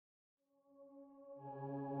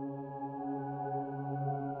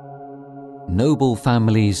Noble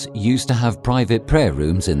families used to have private prayer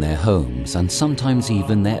rooms in their homes and sometimes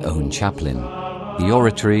even their own chaplain. The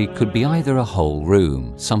oratory could be either a whole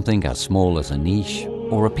room, something as small as a niche,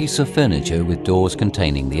 or a piece of furniture with doors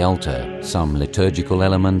containing the altar, some liturgical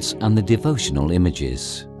elements and the devotional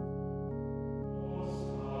images.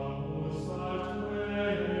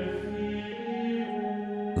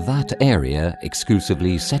 That area,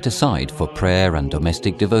 exclusively set aside for prayer and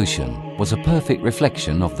domestic devotion, was a perfect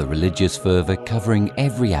reflection of the religious fervour covering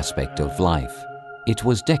every aspect of life. It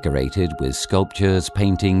was decorated with sculptures,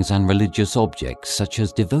 paintings and religious objects such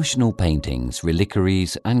as devotional paintings,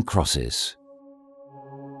 reliquaries and crosses.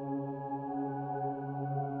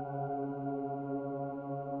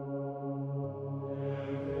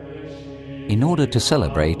 In order to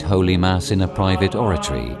celebrate Holy Mass in a private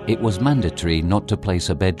oratory, it was mandatory not to place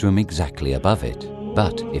a bedroom exactly above it.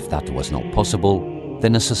 But if that was not possible,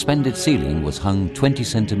 then a suspended ceiling was hung 20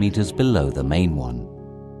 centimeters below the main one.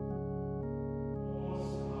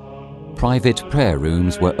 Private prayer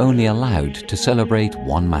rooms were only allowed to celebrate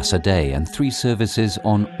one Mass a day and 3 services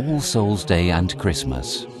on All Souls' Day and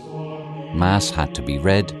Christmas. Mass had to be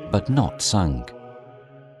read but not sung.